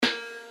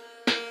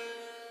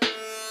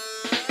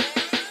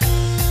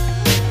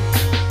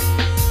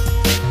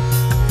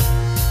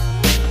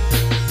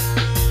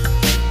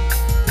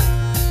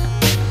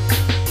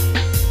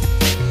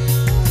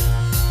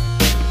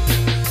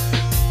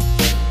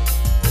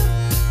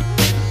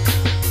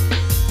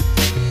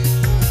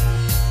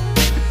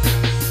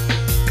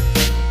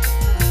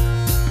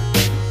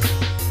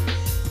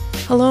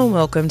and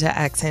welcome to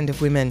Accent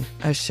of Women,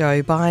 a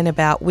show by and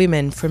about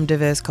women from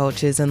diverse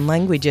cultures and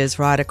languages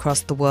right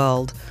across the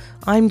world.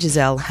 I'm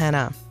Giselle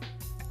Hanna.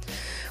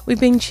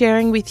 We've been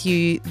sharing with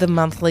you the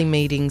monthly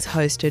meetings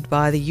hosted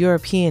by the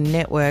European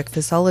Network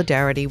for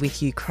Solidarity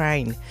with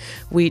Ukraine,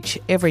 which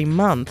every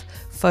month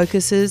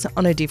focuses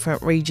on a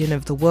different region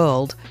of the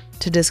world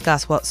to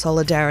discuss what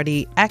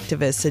solidarity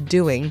activists are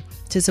doing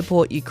to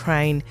support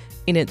Ukraine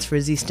in its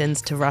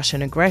resistance to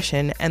Russian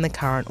aggression and the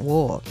current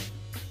war.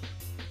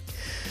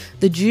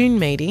 The June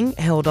meeting,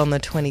 held on the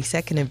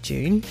 22nd of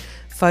June,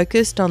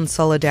 focused on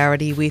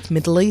solidarity with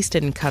Middle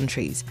Eastern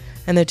countries,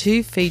 and the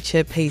two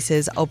feature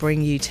pieces I'll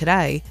bring you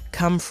today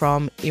come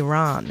from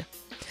Iran.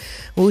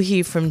 We'll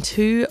hear from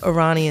two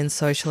Iranian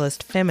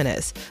socialist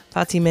feminists,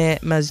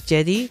 Fatemeh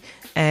Masjedi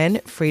and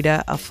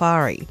Frieda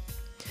Afary.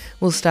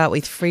 We'll start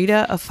with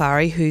Frieda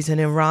Afary, who's an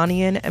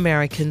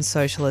Iranian-American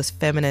socialist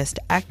feminist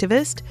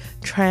activist,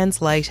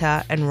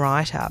 translator and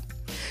writer.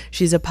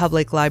 She's a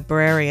public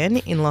librarian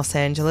in Los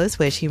Angeles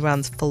where she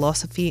runs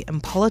philosophy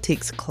and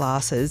politics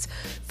classes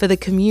for the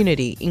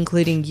community,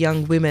 including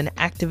young women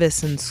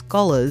activists and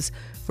scholars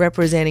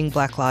representing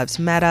Black Lives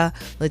Matter,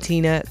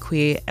 Latina,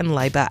 queer and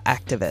labour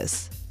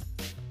activists.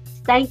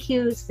 Thank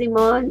you,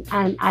 Simone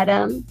and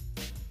Adam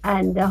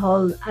and the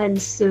whole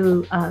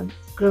ANSU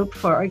group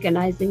for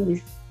organizing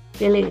these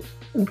really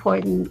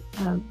important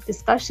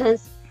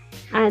discussions.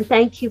 And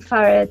thank you,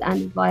 Farid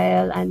and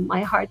Wael, and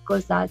my heart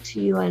goes out to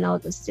you and all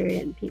the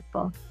Syrian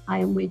people. I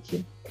am with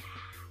you.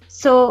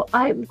 So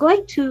I'm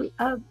going to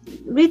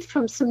read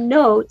from some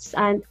notes,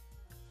 and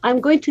I'm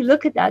going to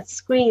look at that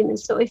screen. And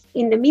so if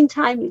in the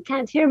meantime you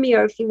can't hear me,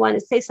 or if you want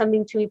to say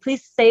something to me,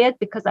 please say it,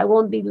 because I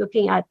won't be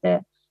looking at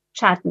the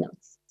chat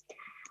notes.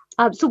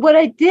 So what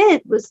I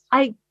did was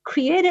I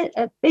created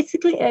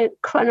basically a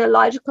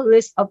chronological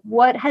list of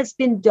what has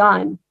been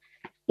done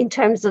in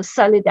terms of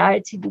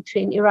solidarity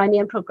between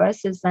Iranian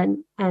progressives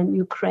and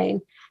Ukraine,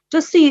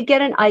 just so you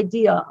get an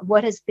idea of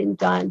what has been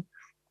done.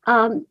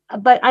 And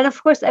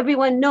of course,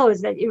 everyone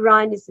knows that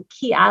Iran is a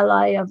key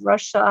ally of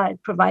Russia.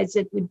 It provides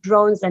it with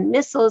drones and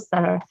missiles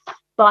that are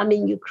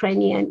bombing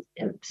Ukrainian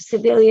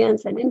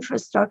civilians and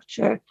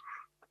infrastructure.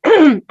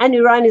 And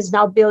Iran is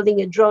now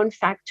building a drone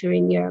factory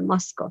near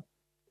Moscow.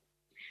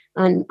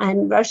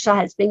 And Russia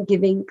has been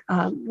giving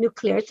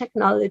nuclear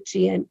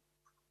technology and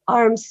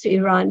arms to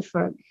Iran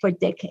for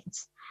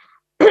decades.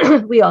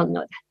 We all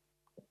know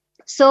that.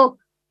 So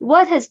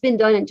what has been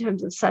done in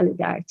terms of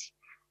solidarity,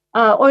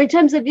 or in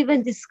terms of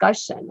even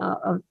discussion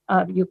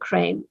of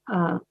Ukraine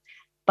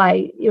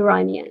by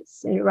Iranians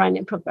and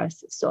Iranian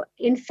progressives? So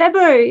in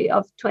February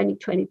of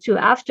 2022,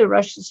 after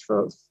Russia's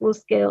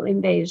full-scale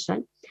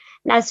invasion,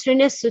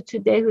 Nasrin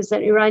Sotoudeh, who's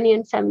an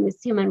Iranian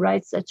feminist human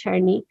rights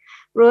attorney,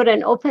 wrote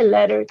an open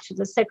letter to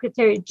the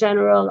Secretary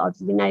General of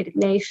the United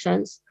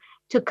Nations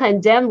to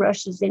condemn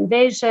Russia's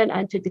invasion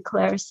and to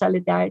declare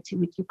solidarity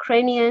with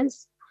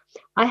Ukrainians.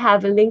 I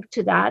have a link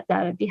to that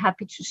I'd be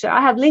happy to share.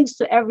 I have links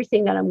to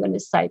everything that I'm going to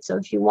cite. So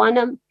if you want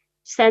them,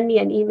 send me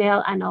an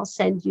email and I'll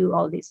send you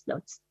all these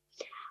notes.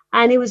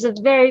 And it was a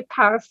very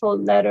powerful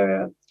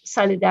letter of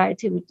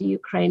solidarity with the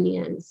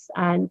Ukrainians.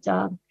 And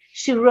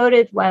she wrote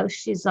it while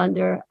she was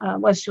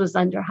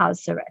under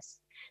house arrest.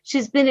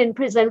 She's been in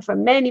prison for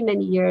many,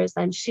 many years,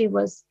 and she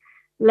was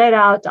let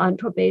out on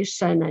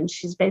probation, and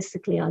she's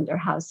basically under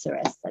house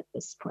arrest at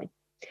this point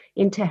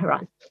in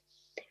Tehran.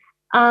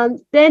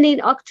 Then in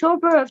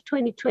October of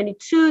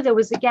 2022, there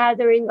was a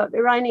gathering of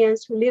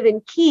Iranians who live in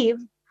Kyiv,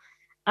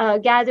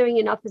 gathering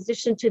in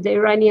opposition to the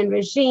Iranian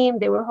regime.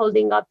 They were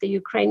holding up the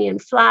Ukrainian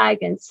flag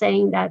and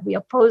saying that we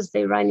oppose the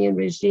Iranian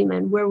regime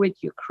and we're with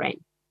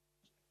Ukraine.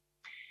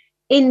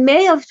 In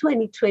May of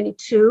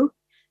 2022,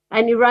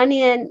 an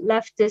Iranian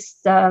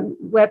leftist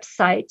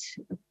website,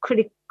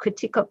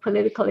 Critique of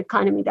Political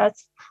Economy, that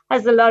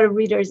has a lot of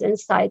readers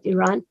inside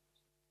Iran,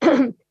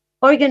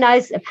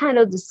 organized a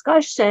panel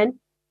discussion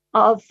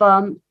of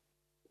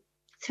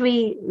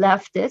three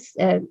leftists,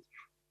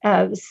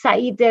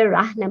 Saeed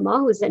Rahnema,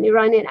 who's an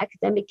Iranian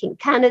academic in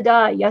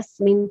Canada,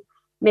 Yasmin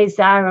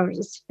Mezar,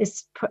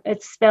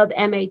 it's spelled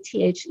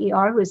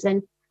M-A-T-H-E-R, who's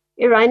an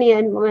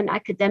Iranian woman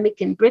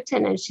academic in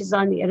Britain, and she's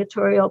on the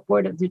editorial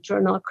board of the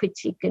journal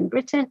Critique in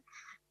Britain,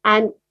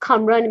 and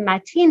Kamran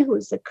Matin,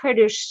 who's a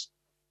Kurdish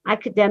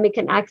academic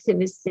and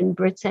activist in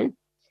Britain.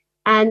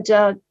 And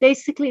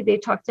basically, they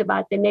talked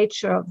about the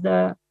nature of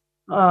the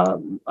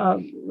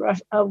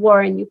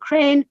war in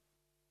Ukraine,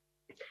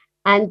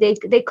 and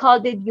they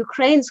called it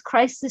Ukraine's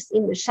crisis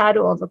in the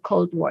shadow of a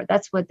Cold War.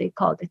 That's what they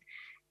called it.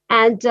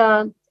 And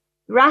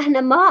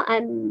Rahnema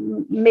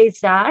and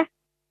Mezar,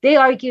 they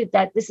argued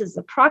that this is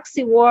a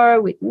proxy war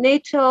with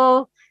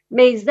NATO.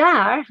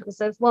 Mezar,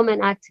 who's a woman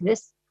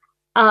activist,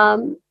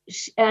 and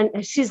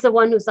she's the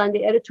one who's on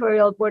the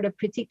editorial board of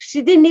Critique.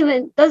 She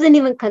doesn't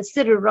even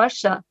consider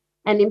Russia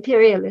an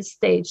imperialist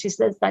state. She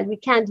says that we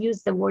can't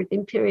use the word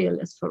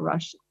imperialist for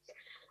Russia.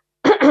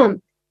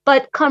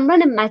 But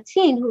Kamran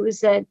Matin, who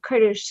is a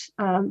Kurdish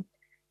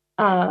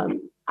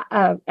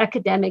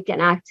academic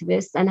and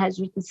activist and has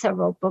written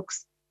several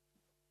books,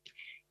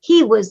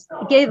 he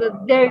gave a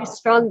very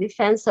strong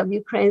defense of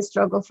Ukraine's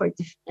struggle for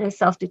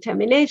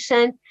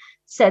self-determination,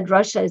 said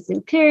Russia is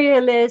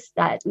imperialist,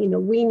 that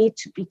we need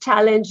to be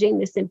challenging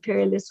this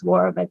imperialist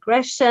war of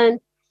aggression,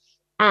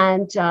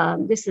 and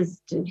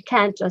you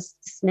can't just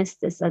dismiss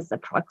this as a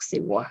proxy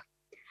war.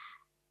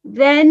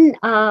 Then,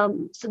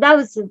 so that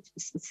was a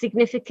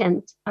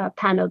significant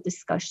panel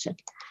discussion.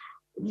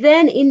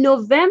 Then in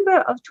November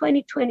of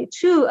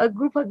 2022, a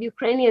group of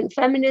Ukrainian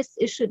feminists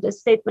issued a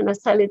statement of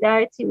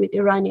solidarity with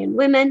Iranian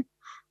women,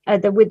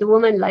 with the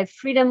Women Life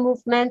Freedom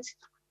Movement.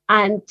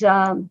 And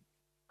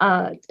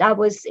that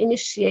was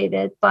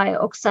initiated by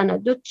Oksana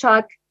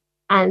Dudchak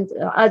and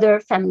other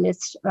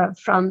feminists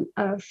from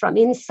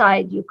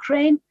inside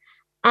Ukraine.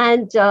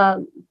 And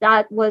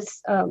that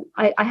was,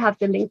 I have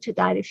the link to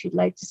that if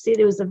you'd like to see it.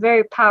 It was a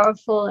very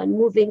powerful and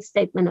moving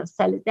statement of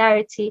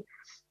solidarity,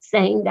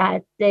 saying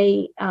that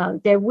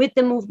they're with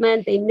the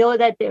movement. They know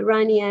that the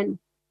Iranian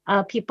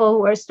people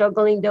who are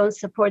struggling don't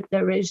support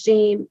the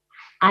regime,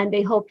 and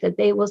they hope that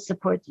they will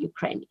support the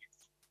Ukrainians.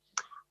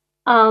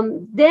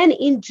 Then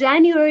in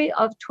January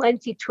of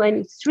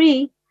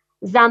 2023,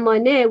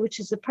 Zamaneh, which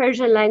is a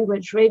Persian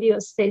language radio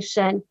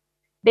station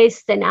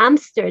based in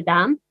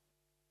Amsterdam,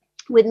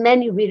 with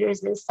many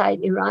readers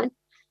inside Iran,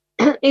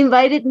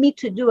 invited me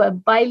to do a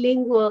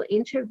bilingual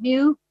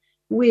interview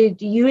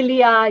with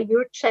Yulia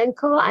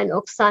Yurchenko and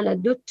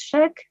Oksana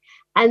Dudchak,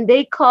 and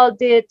they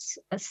called it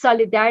a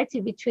solidarity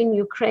between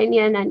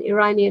Ukrainian and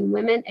Iranian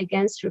women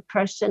against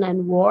repression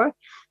and war.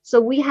 So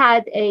we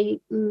had a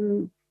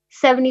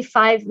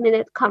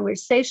 75-minute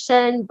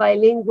conversation,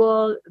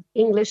 bilingual,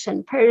 English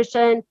and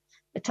Persian.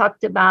 It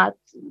talked about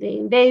the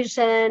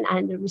invasion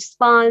and the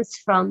response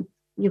from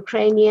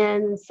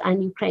Ukrainians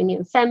and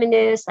Ukrainian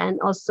feminists, and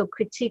also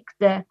critique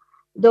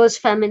those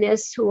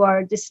feminists who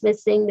are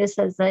dismissing this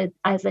as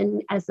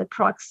a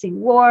proxy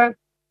war.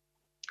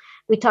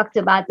 We talked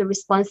about the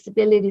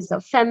responsibilities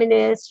of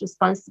feminists,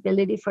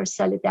 responsibility for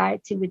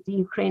solidarity with the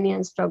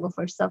Ukrainian struggle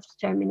for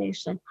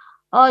self-determination,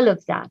 all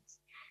of that.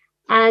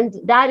 And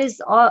that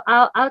is all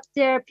out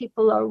there.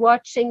 People are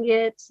watching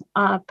it.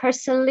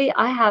 Personally,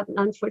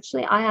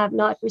 unfortunately, I have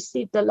not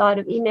received a lot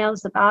of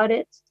emails about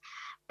it.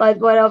 But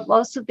what I've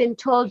also been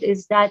told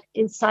is that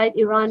inside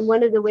Iran,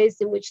 one of the ways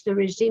in which the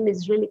regime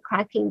is really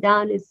cracking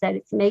down is that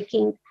it's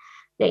making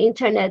the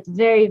internet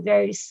very,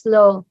 very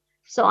slow.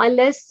 So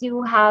unless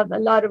you have a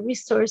lot of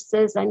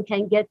resources and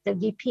can get the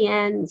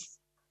VPNs,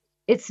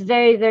 it's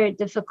very, very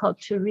difficult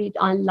to read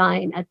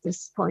online at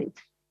this point,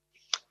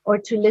 or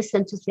to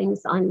listen to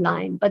things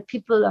online. But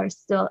people are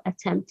still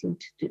attempting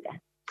to do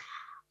that.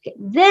 Okay.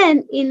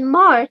 Then in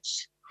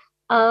March,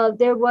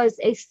 there was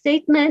a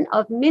statement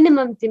of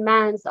minimum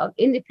demands of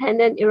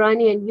independent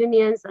Iranian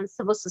unions and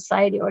civil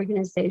society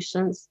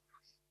organizations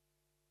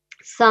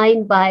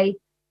signed by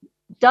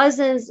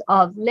dozens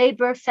of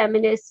labor,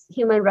 feminist,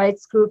 human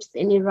rights groups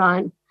in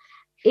Iran.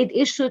 It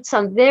issued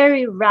some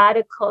very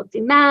radical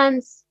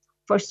demands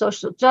for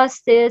social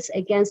justice,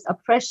 against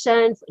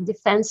oppression, for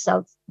defense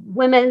of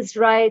women's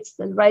rights,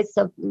 the rights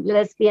of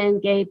lesbian,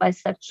 gay,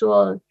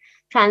 bisexual,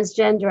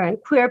 transgender,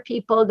 and queer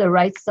people, the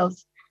rights of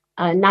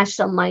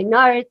national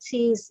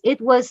minorities. It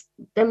was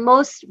the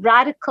most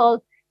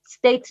radical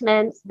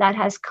statement that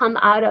has come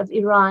out of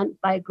Iran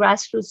by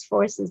grassroots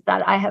forces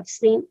that I have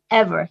seen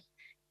ever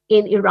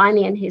in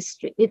Iranian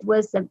history. It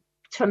was a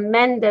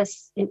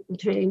tremendous,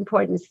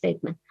 important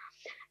statement.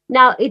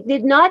 Now, it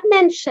did not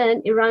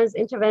mention Iran's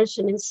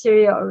intervention in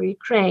Syria or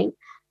Ukraine.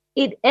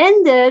 It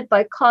ended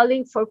by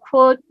calling for,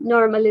 quote,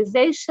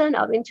 normalization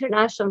of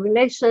international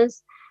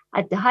relations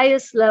at the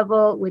highest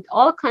level with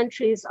all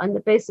countries on the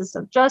basis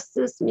of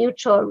justice,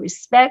 mutual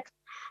respect,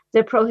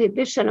 the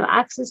prohibition of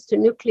access to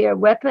nuclear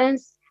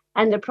weapons,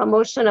 and the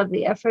promotion of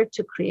the effort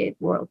to create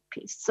world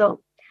peace.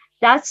 So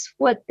that's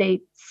what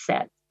they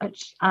said.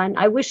 And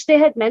I wish they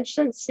had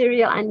mentioned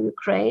Syria and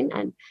Ukraine,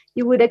 and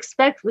you would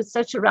expect with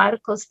such a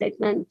radical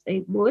statement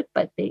they would,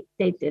 but they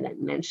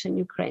didn't mention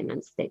Ukraine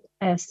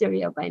and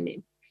Syria by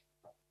name.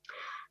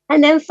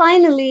 And then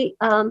finally,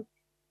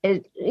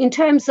 in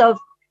terms of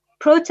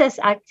protest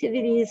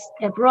activities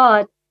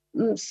abroad,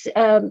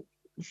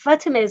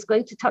 Fatemeh is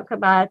going to talk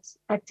about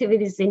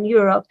activities in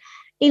Europe.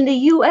 In the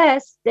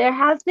US, there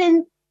have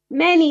been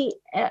many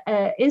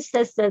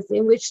instances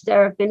in which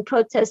there have been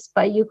protests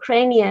by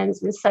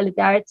Ukrainians in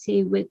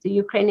solidarity with the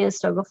Ukrainian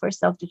struggle for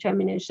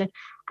self-determination,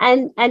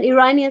 and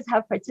Iranians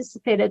have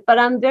participated. But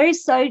I'm very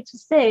sorry to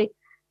say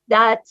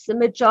that the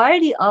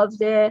majority of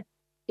the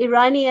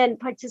Iranian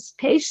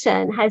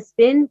participation has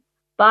been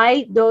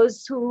by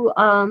those who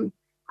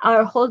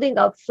are holding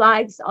up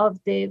flags of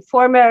the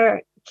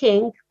former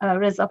king,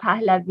 Reza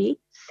Pahlavi,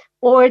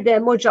 or the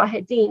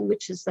Mujahideen,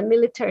 which is the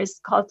militarists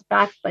called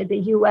back by the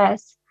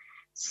US.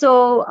 So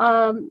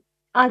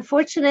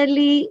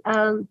unfortunately,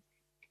 I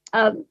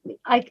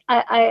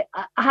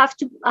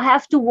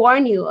have to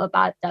warn you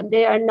about them.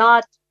 They are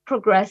not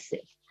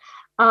progressive.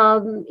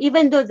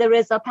 Even though the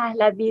Reza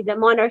Pahlavi, the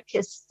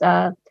monarchist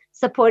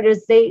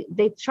supporters,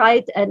 they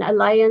tried an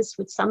alliance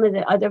with some of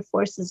the other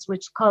forces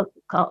which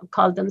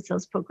call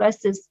themselves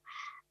progressives,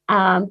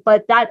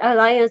 But that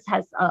alliance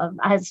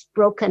has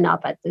broken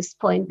up at this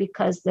point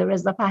because the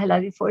Reza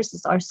Pahlavi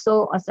forces are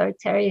so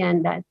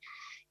authoritarian that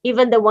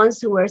even the ones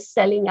who were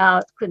selling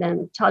out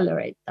couldn't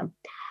tolerate them.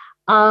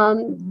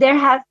 There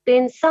have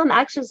been some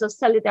actions of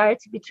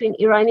solidarity between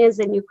Iranians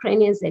and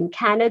Ukrainians in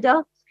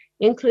Canada,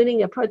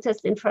 including a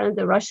protest in front of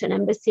the Russian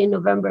embassy in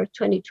November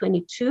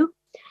 2022.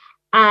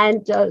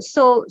 And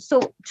so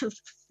to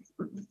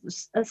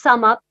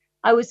sum up,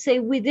 I would say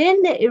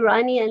within the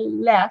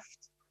Iranian left,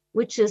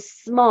 which is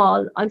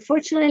small,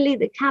 unfortunately,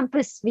 the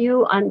campus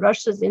view on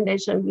Russia's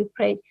invasion of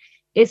Ukraine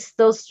is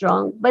still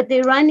strong, but the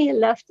Iranian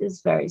left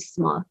is very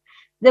small.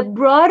 The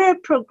broader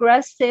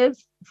progressive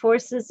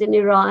forces in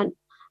Iran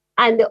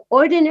and the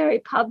ordinary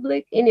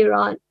public in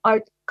Iran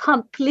are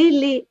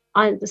completely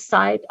on the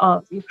side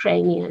of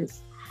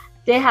Ukrainians.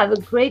 They have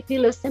a great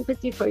deal of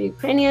sympathy for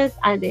Ukrainians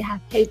and they have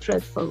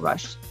hatred for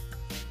Russia.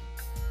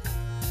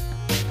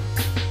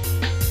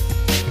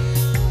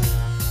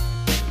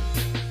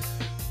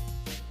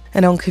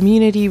 And on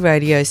community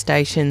radio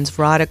stations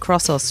right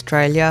across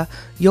Australia,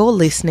 you're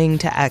listening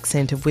to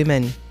Accent of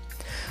Women.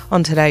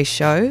 On today's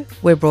show,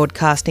 we're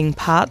broadcasting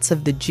parts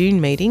of the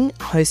June meeting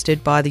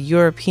hosted by the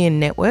European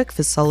Network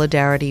for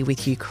Solidarity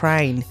with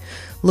Ukraine,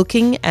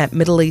 looking at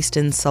Middle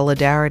Eastern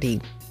solidarity.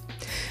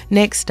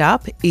 Next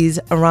up is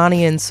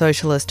Iranian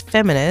socialist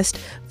feminist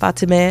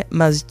Fatemeh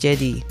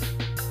Masjedi.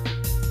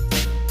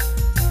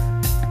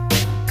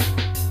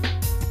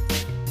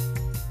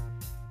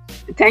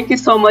 Thank you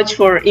so much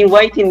for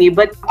inviting me,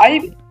 but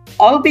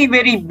I'll be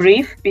very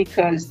brief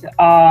because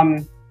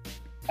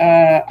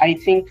I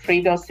think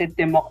Frieda said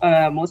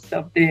most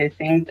of the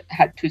things I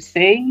had to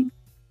say.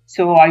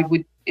 So I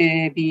would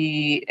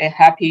be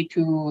happy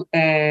to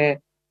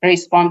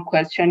respond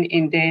question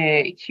in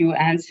the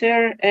Q&A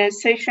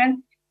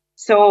session.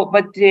 So,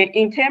 but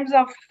in terms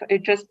of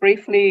just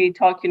briefly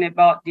talking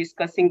about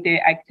discussing the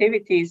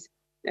activities,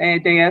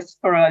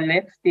 diaspora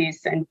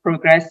leftists and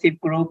progressive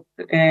group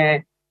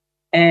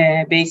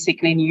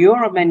basically in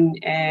Europe, and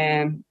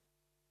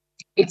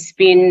it's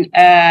been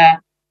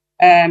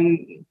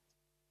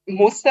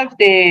most of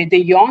the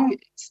young,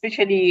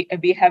 especially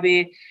we have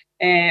a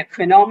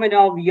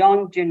phenomenal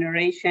young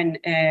generation,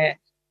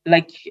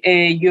 like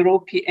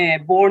Europe,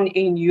 born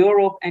in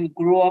Europe and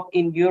grew up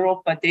in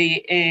Europe, but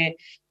they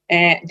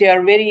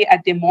are very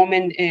at the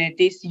moment.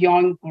 This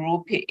young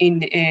group in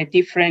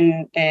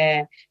different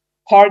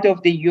part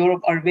of the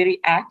Europe are very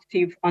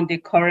active on the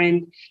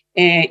current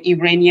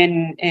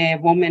Iranian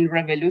women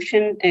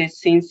revolution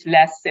since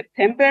last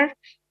September.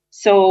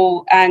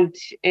 So, and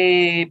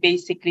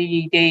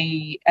basically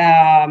they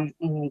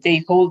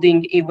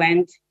holding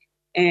event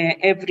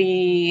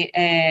every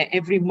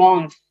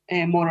month,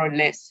 more or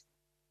less,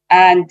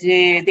 and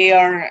they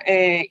are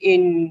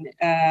in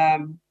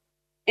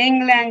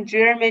England,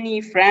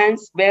 Germany,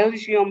 France,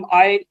 Belgium,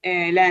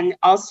 Ireland,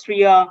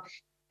 Austria,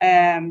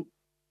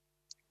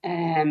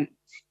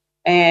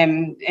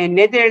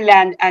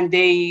 Netherlands, and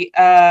they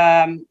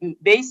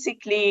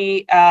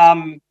basically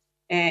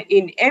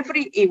in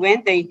every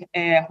event they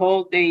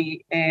hold,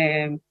 they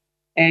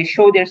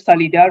show their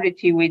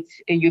solidarity with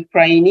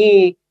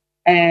Ukrainian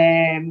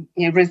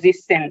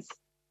resistance.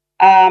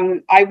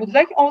 I would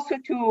like also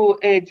to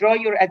draw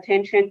your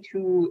attention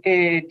to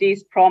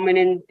this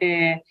prominent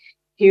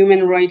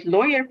human rights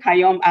lawyer,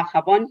 Payam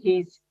Akhavan.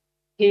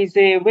 He's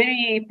a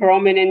very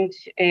prominent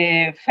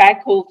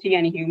faculty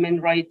and human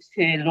rights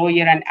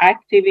lawyer and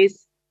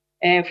activist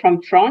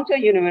from Toronto,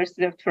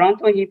 University of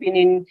Toronto. He's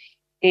been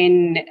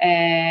in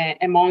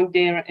among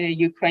the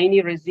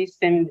Ukrainian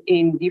resistance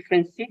in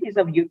different cities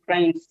of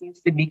Ukraine since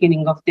the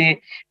beginning of the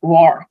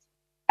war.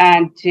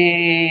 And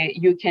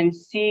you can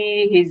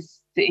see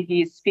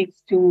he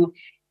speaks to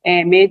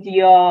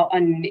media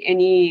on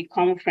any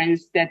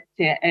conference that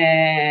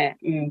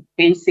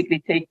basically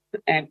takes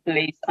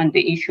place on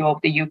the issue of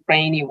the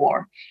Ukrainian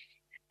war.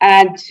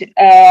 And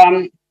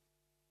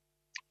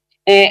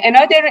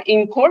another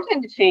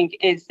important thing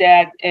is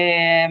that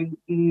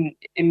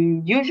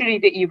usually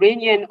the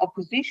Iranian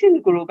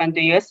opposition group and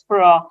the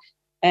diaspora,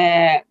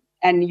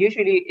 and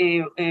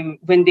usually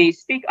when they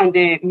speak on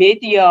the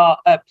media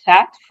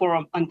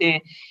platform on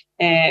the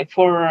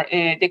for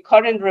the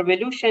current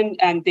revolution,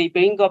 and they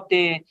bring up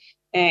the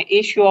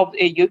issue of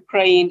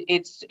Ukraine,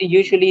 it's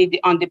usually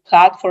on the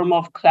platform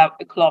of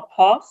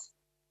Clubhouse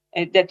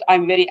that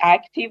I'm very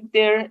active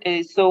there.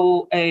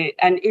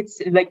 And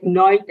it's like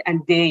night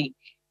and day.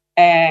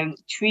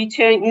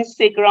 Twitter,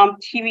 Instagram,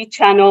 TV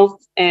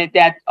channels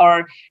that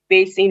are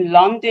based in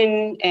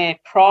London,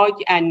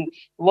 Prague, and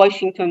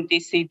Washington,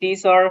 D.C.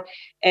 These are,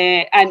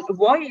 and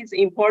why it's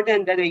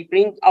important that I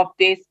bring up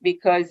this,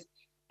 because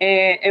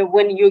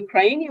when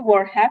Ukrainian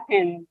war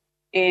happened,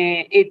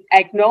 it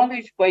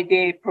acknowledged by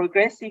the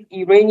progressive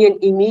Iranian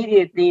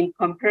immediately in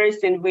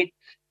comparison with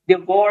the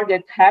war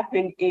that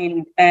happened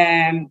in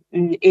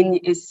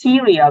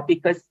Syria,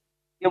 because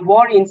the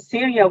war in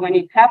Syria, when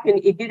it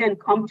happened, it didn't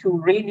come to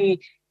really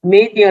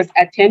media's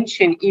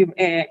attention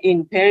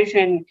in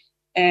Persian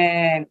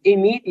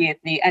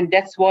immediately. And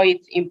that's why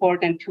it's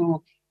important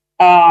to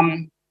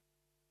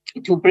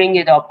to bring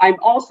it up. I'm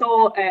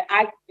also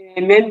a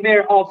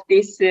member of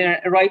this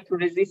right to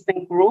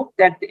resistance group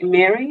that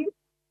Mary,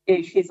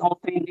 she's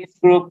also in this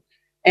group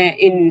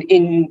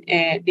in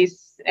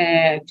this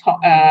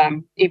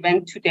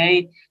event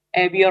today.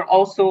 We are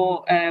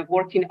also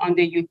working on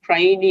the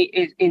Ukraine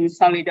in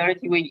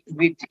solidarity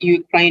with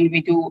Ukraine.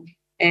 We do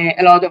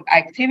a lot of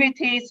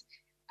activities.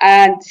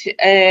 And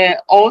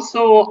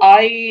also,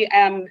 I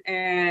am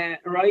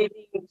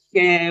writing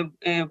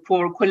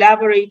for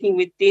collaborating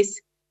with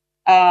this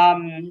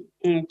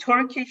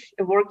Turkish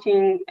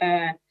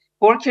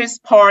workers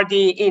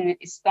party in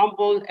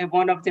Istanbul.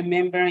 One of the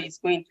members is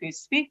going to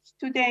speak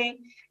today,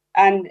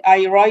 and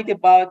I write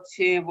about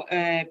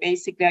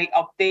basically I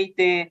update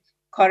the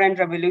current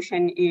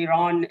revolution in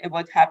Iran,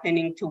 what's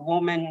happening to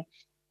women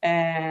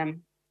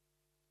in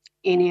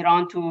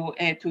Iran, to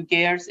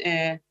girls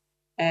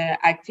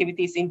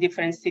activities in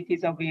different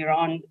cities of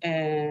Iran.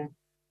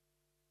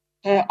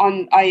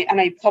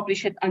 I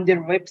publish it on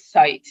their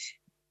website.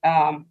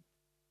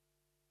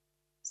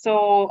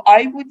 So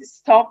I would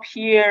stop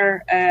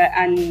here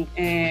and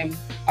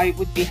I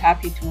would be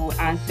happy to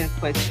answer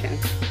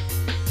questions.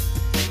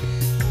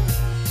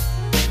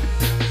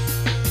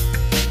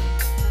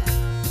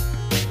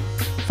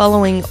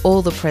 Following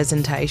all the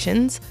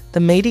presentations,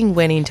 the meeting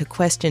went into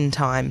question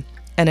time,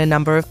 and a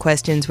number of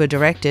questions were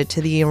directed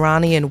to the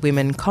Iranian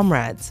women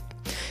comrades.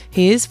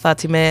 Here's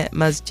Fatemeh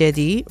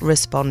Masjedi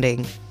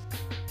responding.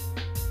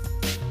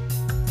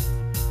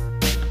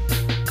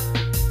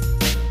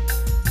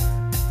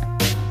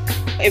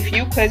 A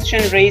few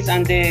questions raised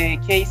on the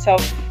case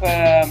of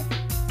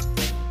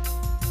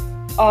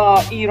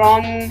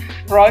Iran,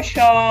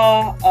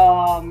 Russia,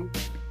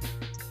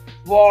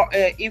 war.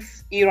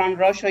 If Iran,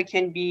 Russia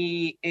can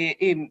be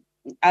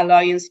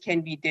alliance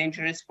can be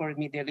dangerous for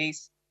Middle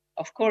East.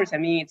 Of course, I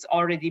mean it's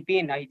already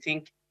been. I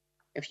think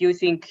if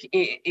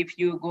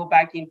you go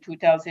back in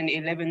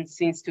 2011,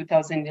 since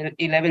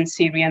 2011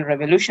 Syrian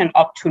revolution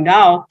up to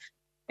now.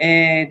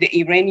 The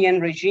Iranian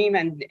regime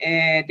and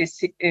the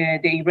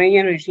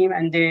Iranian regime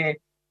and the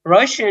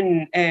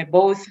Russian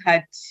both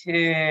had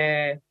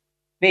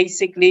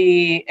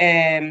basically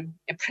a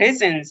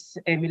presence,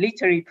 a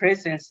military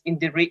presence in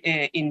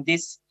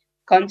this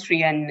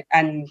country, and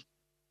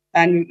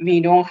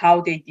we know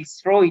how they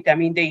destroyed. I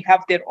mean, they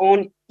have their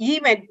own.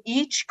 Even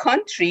each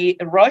country,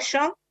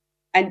 Russia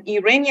and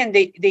Iranian,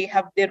 they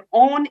have their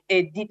own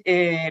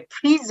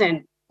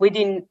prison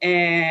within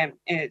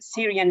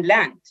Syrian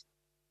land.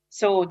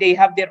 So they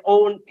have their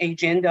own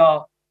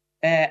agenda,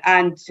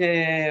 and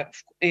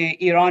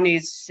Iran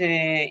is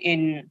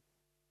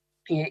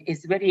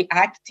very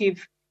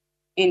active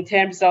in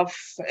terms of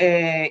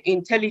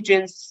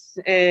intelligence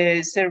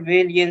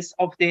surveillance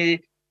of the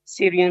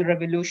Syrian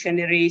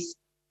revolutionaries,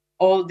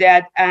 all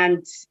that.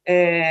 And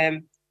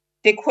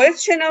the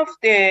question of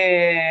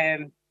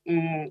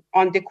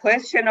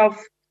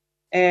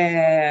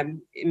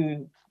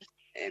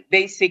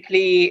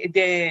basically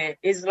the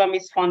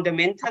Islamist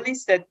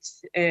fundamentalists that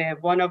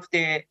one of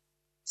the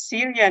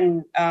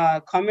Syrian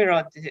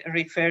comrades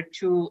referred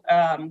to,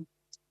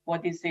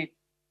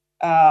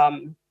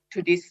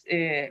 to this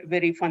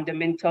very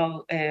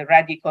fundamental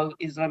radical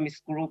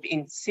Islamist group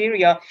in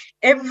Syria.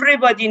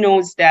 Everybody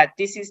knows that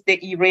this is the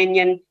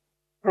Iranian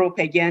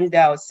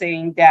propaganda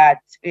saying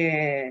that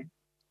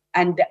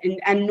and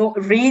no,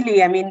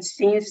 really, I mean,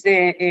 since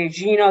the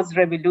Jinnah's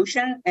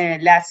revolution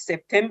last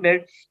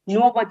September,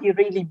 nobody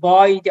really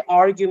buy the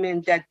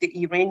argument that the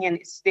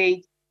Iranian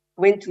state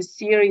went to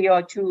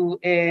Syria to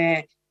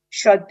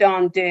shut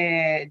down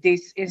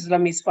this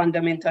Islamist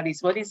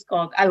fundamentalists. What is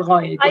called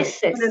Al-Qaeda?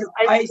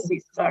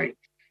 ISIS. Sorry,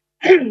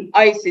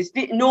 ISIS.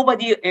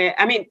 Nobody.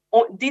 I mean,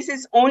 this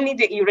is only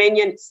the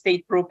Iranian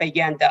state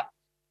propaganda,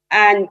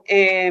 and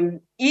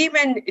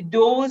even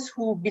those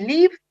who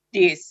believe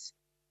this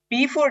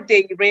before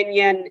the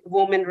Iranian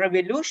women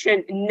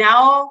revolution,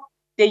 now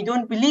they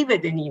don't believe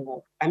it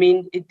anymore. I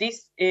mean,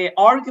 this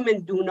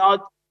argument do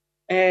not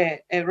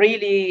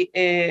really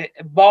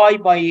buy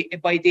by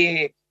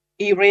the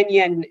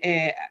Iranian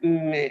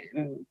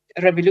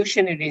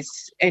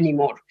revolutionaries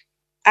anymore.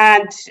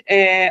 And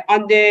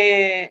on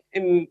the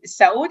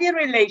Saudi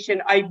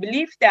relation, I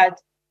believe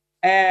that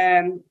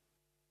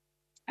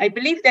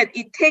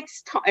it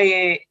takes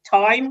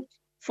time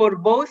for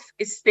both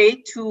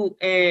states to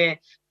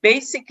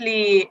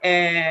basically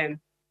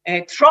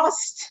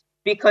trust,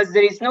 because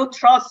there is no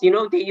trust. You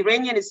know, the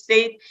Iranian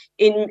state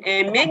in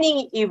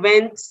many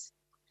events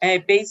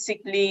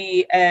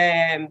basically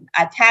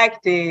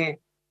attacked the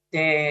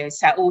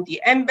Saudi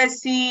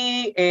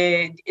embassy.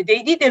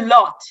 They did a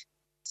lot.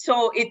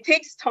 So it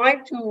takes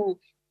time to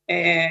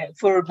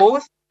for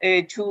both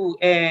to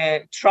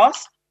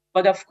trust.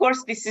 But of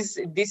course, this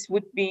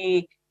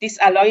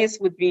alliance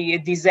would be a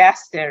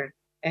disaster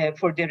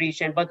for the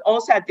region. But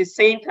also at the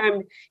same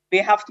time, we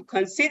have to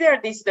consider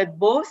this, that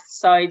both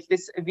sides,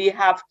 we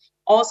have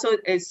also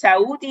a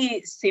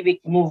Saudi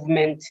civic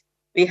movement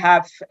We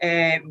have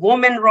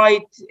women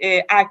rights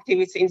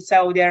activists in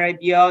Saudi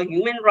Arabia,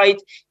 human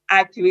rights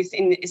activists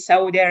in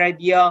Saudi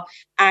Arabia,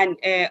 and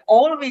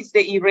always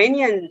the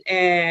Iranian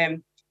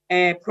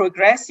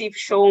progressive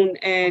shown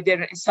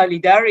their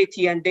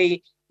solidarity, and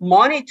they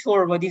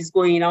monitor what is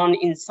going on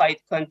inside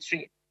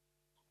country.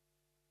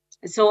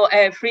 So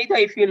Frieda,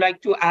 if you'd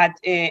like to add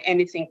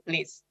anything,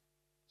 please.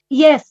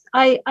 Yes,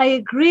 I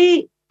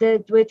agree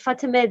with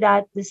Fatemeh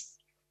that this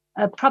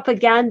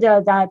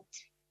propaganda that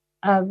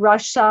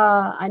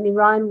Russia and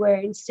Iran were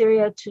in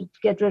Syria to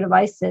get rid of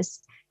ISIS,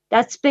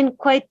 that's been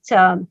quite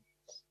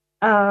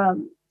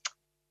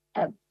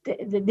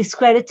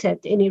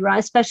discredited in Iran,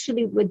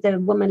 especially with the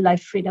women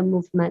life freedom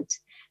movement.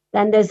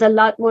 Then there's a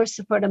lot more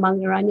support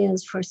among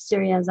Iranians for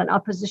Syrians and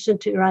opposition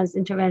to Iran's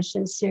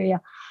intervention in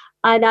Syria.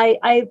 And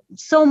I'm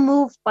so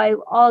moved by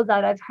all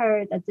that I've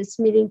heard at this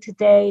meeting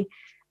today.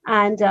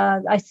 And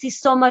I see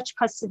so much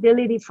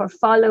possibility for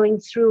following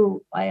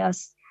through by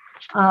us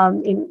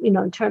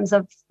in terms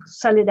of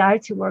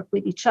solidarity work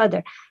with each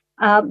other.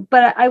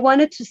 But I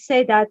wanted to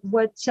say that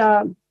what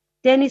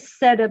Dennis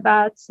said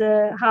about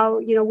how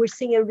we're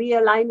seeing a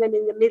realignment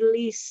in the Middle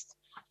East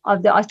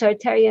of the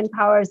authoritarian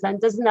powers, and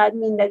doesn't that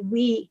mean that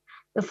we,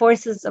 the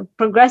forces of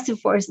progressive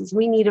forces,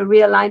 we need a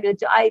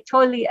realignment? I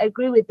totally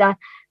agree with that.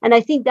 And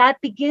I think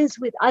that begins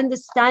with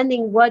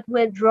understanding what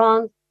went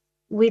wrong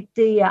with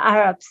the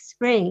Arab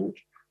Spring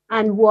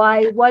and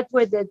what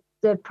were the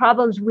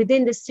problems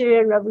within the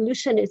Syrian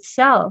revolution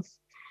itself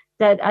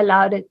that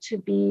allowed it to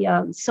be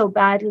so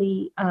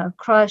badly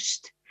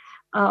crushed.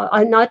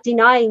 I'm not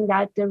denying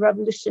that there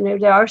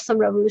are some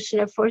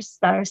revolutionary forces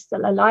that are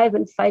still alive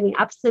and fighting,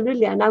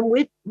 absolutely, and I'm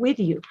with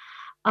you.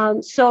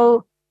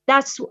 So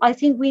that's, I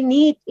think we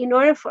need, in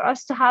order for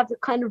us to have the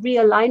kind of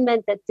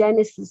realignment that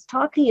Dennis is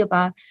talking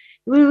about,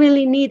 we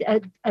really need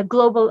a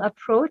global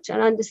approach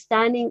and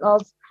understanding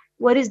of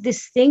what is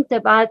distinct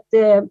about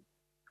the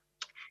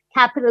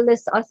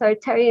capitalist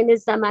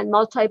authoritarianism and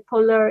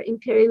multipolar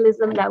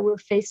imperialism that we're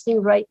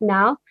facing right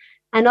now,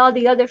 and all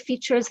the other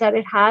features that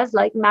it has,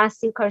 like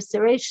mass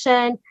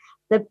incarceration,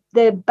 the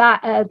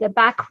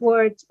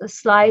backward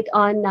slide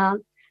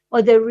on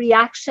or the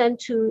reaction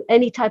to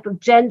any type of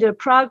gender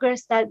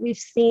progress that we've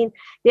seen,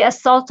 the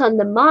assault on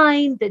the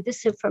mind, the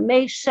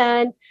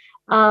disinformation,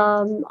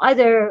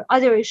 other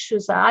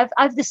issues.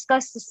 I've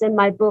discussed this in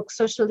my book,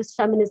 Socialist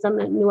Feminism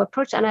and New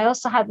Approach, and I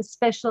also have a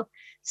special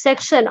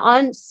section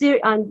on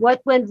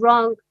what went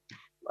wrong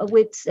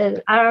with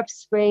Arab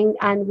Spring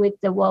and with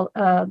the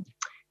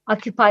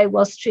Occupy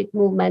Wall Street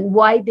movement,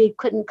 why they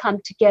couldn't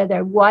come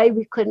together, why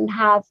we couldn't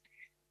have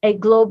a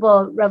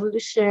global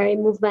revolutionary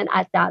movement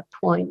at that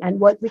point, and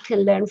what we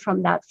can learn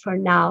from that for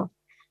now.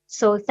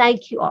 So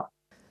thank you all.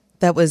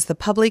 That was the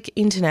public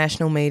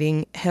international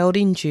meeting held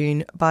in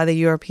June by the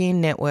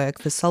European Network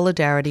for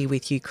Solidarity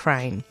with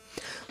Ukraine,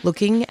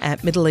 looking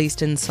at Middle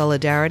Eastern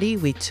solidarity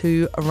with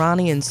two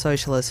Iranian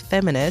socialist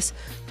feminists,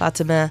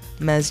 Fatemeh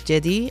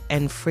Masjedi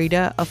and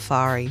Frieda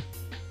Afary.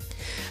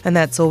 And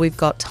that's all we've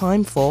got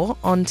time for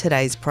on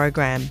today's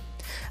program.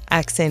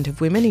 Accent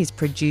of Women is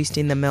produced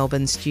in the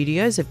Melbourne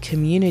studios of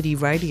Community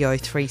Radio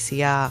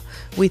 3CR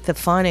with the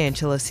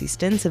financial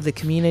assistance of the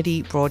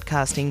Community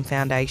Broadcasting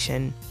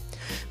Foundation.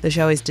 The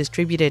show is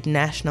distributed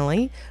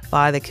nationally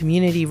by the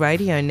Community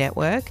Radio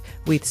Network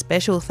with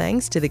special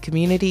thanks to the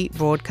Community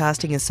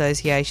Broadcasting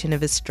Association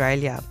of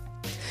Australia.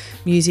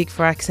 Music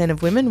for Accent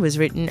of Women was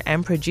written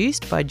and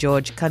produced by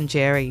George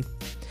Kunjeri.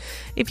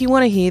 If you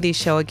want to hear this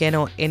show again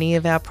or any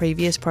of our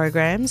previous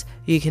programs,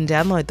 you can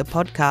download the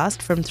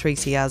podcast from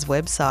 3CR's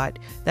website.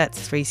 That's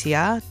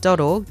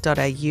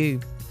 3cr.org.au.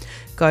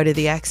 Go to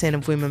the Accent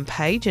of Women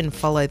page and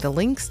follow the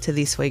links to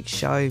this week's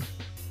show.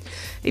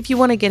 If you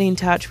want to get in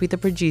touch with the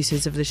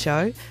producers of the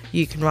show,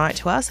 you can write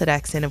to us at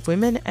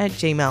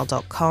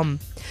accentofwomen@gmail.com.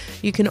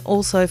 You can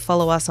also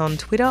follow us on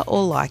Twitter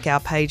or like our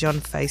page on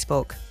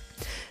Facebook.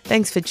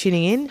 Thanks for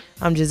tuning in.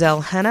 I'm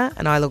Giselle Hanna,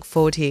 and I look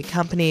forward to your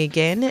company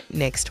again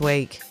next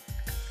week.